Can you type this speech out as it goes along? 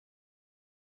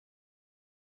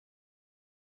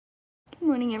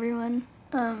Morning everyone.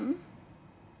 I'm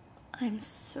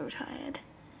so tired,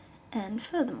 and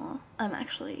furthermore, I'm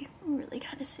actually really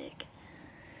kind of sick.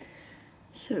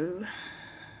 So,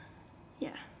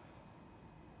 yeah.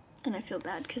 And I feel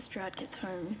bad because Gerard gets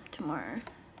home tomorrow,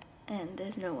 and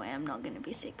there's no way I'm not going to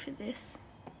be sick for this,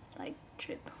 like,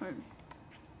 trip home.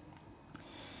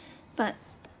 But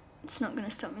it's not going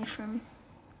to stop me from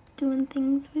doing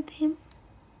things with him.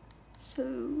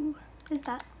 So, there's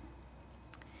that.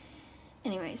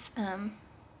 Anyways, I'm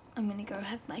gonna go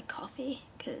have my coffee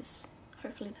because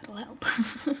hopefully that'll help.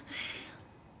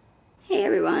 Hey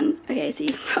everyone. Okay, so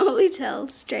you can probably tell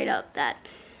straight up that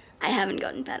I haven't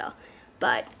gotten better,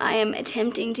 but I am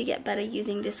attempting to get better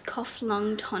using this cough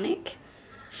lung tonic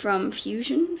from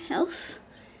Fusion Health.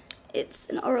 It's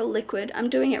an oral liquid. I'm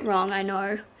doing it wrong, I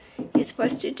know. You're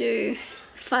supposed to do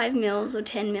 5 mils or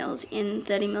 10 mils in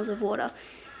 30 mils of water,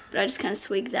 but I just kind of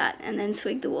swig that and then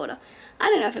swig the water. I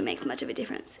don't know if it makes much of a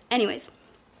difference. Anyways,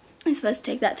 I'm supposed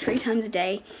to take that 3 times a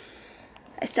day.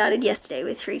 I started yesterday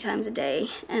with 3 times a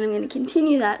day, and I'm going to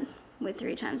continue that with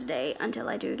 3 times a day until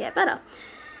I do get better.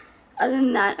 Other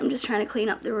than that, I'm just trying to clean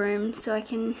up the room so I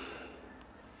can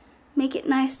make it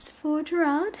nice for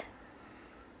Gerard.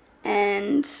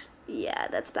 And yeah,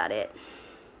 that's about it.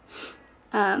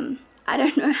 I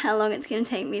don't know how long it's going to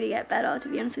take me to get better, to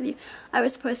be honest with you. I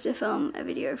was supposed to film a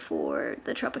video for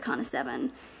the Tropicana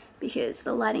 7 because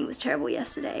the lighting was terrible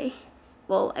yesterday.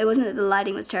 Well, it wasn't that the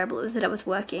lighting was terrible, it was that I was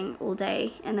working all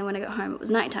day, and then when I got home it was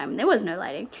nighttime and there was no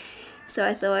lighting. So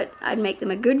I thought I'd make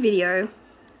them a good video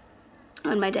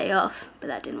on my day off, but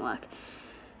that didn't work.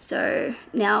 So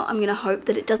now I'm going to hope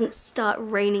that it doesn't start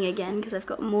raining again because I've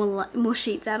got more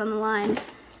sheets out on the line.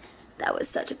 That was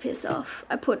such a piss off.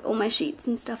 I put all my sheets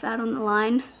and stuff out on the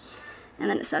line, and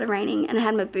then it started raining, and I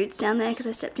had my boots down there because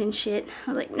I stepped in shit.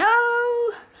 I was like, no!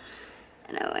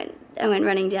 And I went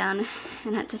running down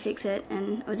and had to fix it,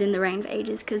 and I was in the rain for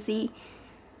ages because the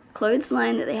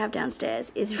clothesline that they have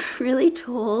downstairs is really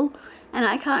tall, and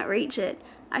I can't reach it.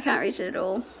 I can't reach it at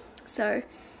all. So,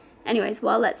 anyways,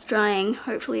 while that's drying,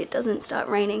 hopefully it doesn't start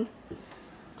raining.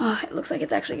 Oh, it looks like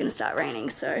it's actually going to start raining,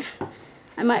 so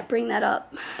I might bring that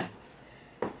up,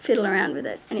 fiddle around with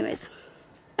it. Anyways,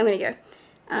 I'm going to go.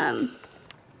 And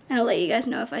I'll let you guys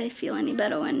know if I feel any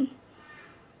better when,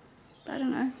 I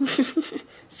don't know,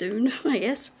 soon, I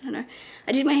guess. I don't know.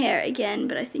 I did my hair again,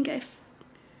 but I think I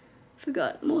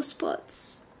forgot more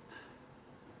spots.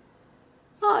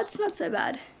 Oh, it's not so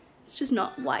bad. It's just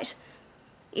not white,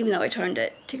 even though I toned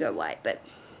it to go white, but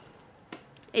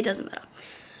it doesn't matter.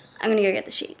 I'm gonna go get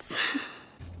the sheets.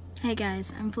 Hey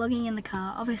guys, I'm vlogging in the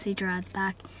car. Obviously Gerard's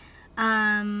back.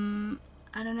 I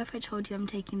don't know if I told you I'm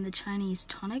taking the Chinese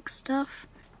tonic stuff.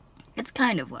 It's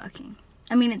kind of working.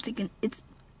 I mean, it's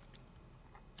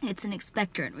an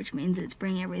expectorant, which means that it's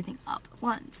bringing everything up at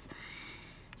once.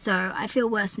 So I feel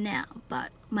worse now,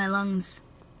 but my lungs,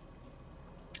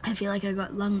 I feel like I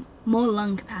got more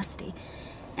lung capacity.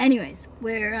 Anyways,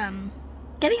 we're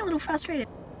getting a little frustrated.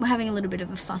 We're having a little bit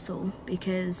of a fussle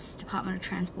because Department of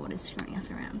Transport is screwing us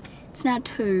around. It's now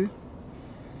 2,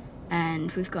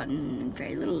 and we've gotten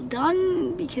very little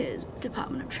done because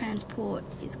Department of Transport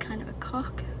is kind of a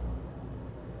cock.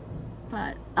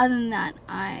 But other than that,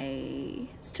 I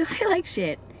still feel like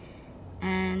shit,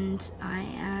 and I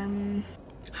am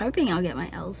hoping I'll get my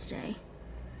L's today.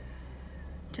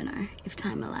 Don't know, if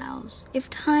time allows. If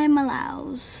time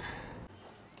allows.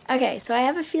 Okay, so I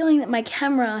have a feeling that my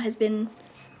camera has been,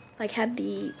 like, had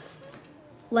the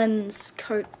lens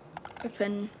coat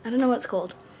open. I don't know what it's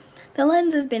called. The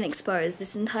lens has been exposed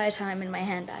this entire time in my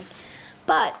handbag.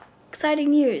 But,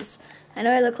 exciting news. I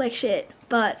know I look like shit,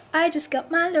 but I just got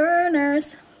my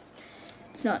learners.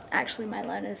 It's not actually my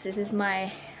learners, this is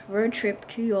my road trip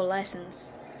to your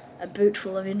license. A boot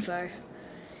full of info.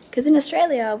 Because in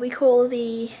Australia, we call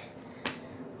the,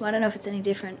 well, I don't know if it's any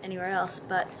different anywhere else,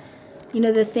 but you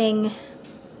know the thing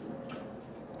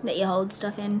that you hold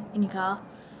stuff in your car?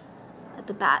 At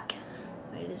the back.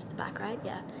 Wait, it is at the back, right?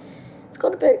 Yeah. It's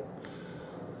called a boot.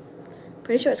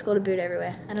 Pretty sure it's called a boot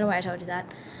everywhere. I don't know why I told you that.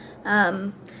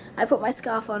 I put my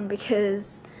scarf on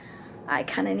because I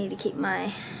kind of need to keep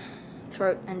my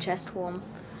throat and chest warm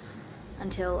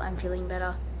until I'm feeling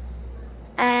better.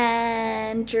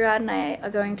 And Gerard and I are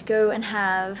going to go and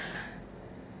have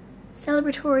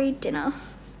celebratory dinner.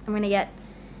 I'm going to get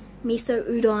miso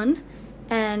udon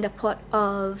and a pot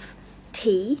of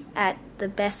tea at the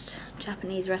best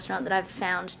Japanese restaurant that I've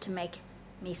found to make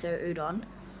miso udon.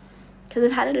 Because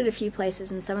I've had it at a few places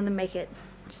and some of them make it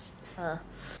just,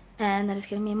 And that is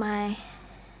going to be my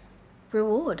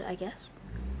reward, I guess.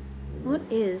 What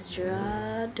is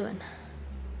Gerard doing?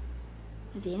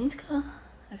 Is he in his car?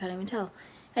 I can't even tell.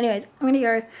 Anyways, I'm gonna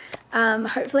go.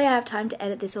 Hopefully I have time to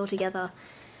edit this all together.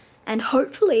 And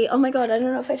hopefully, oh my god, I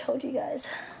don't know if I told you guys.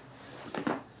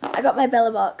 I got my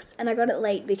Bella box and I got it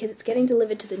late because it's getting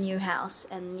delivered to the new house.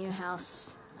 And the new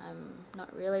house I'm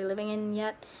not really living in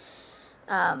yet.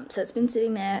 So it's been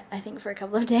sitting there, I think, for a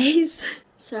couple of days.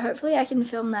 So hopefully I can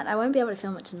film that. I won't be able to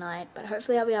film it tonight, but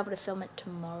hopefully I'll be able to film it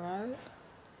tomorrow.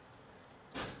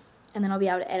 And then I'll be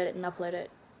able to edit it and upload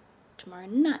it tomorrow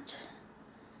night.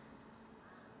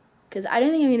 Because I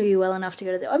don't think I'm going to be well enough to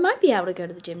go to the... I might be able to go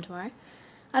to the gym tomorrow.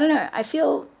 I don't know. I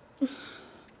feel...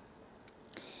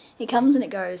 it comes and it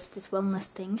goes, this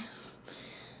wellness thing.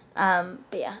 But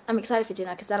yeah, I'm excited for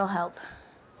dinner because that'll help.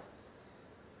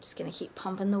 Just going to keep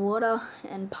pumping the water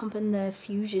and pumping the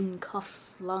Fusion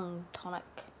Cough Lung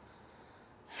Tonic.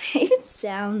 It even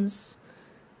sounds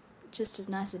just as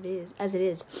nice as it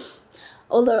is.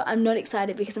 Although I'm not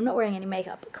excited because I'm not wearing any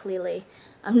makeup, clearly.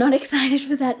 I'm not excited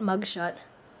for that mugshot.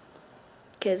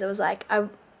 Because I was like, I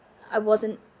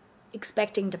wasn't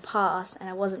expecting to pass and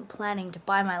I wasn't planning to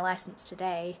buy my license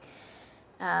today.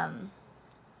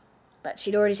 But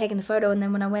she'd already taken the photo, and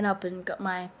then when I went up and got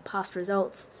my past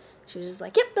results, she was just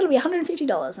like, yep, that'll be $150.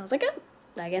 And I was like, oh,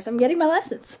 I guess I'm getting my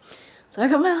license. So I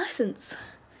got my license.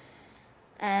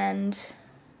 And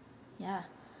yeah,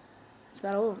 that's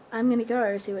about all. I'm going to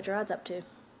go see what Gerard's up to.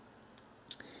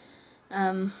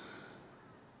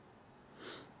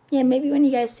 Yeah, maybe when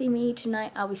you guys see me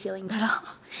tonight, I'll be feeling better.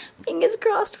 Fingers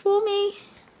crossed for me.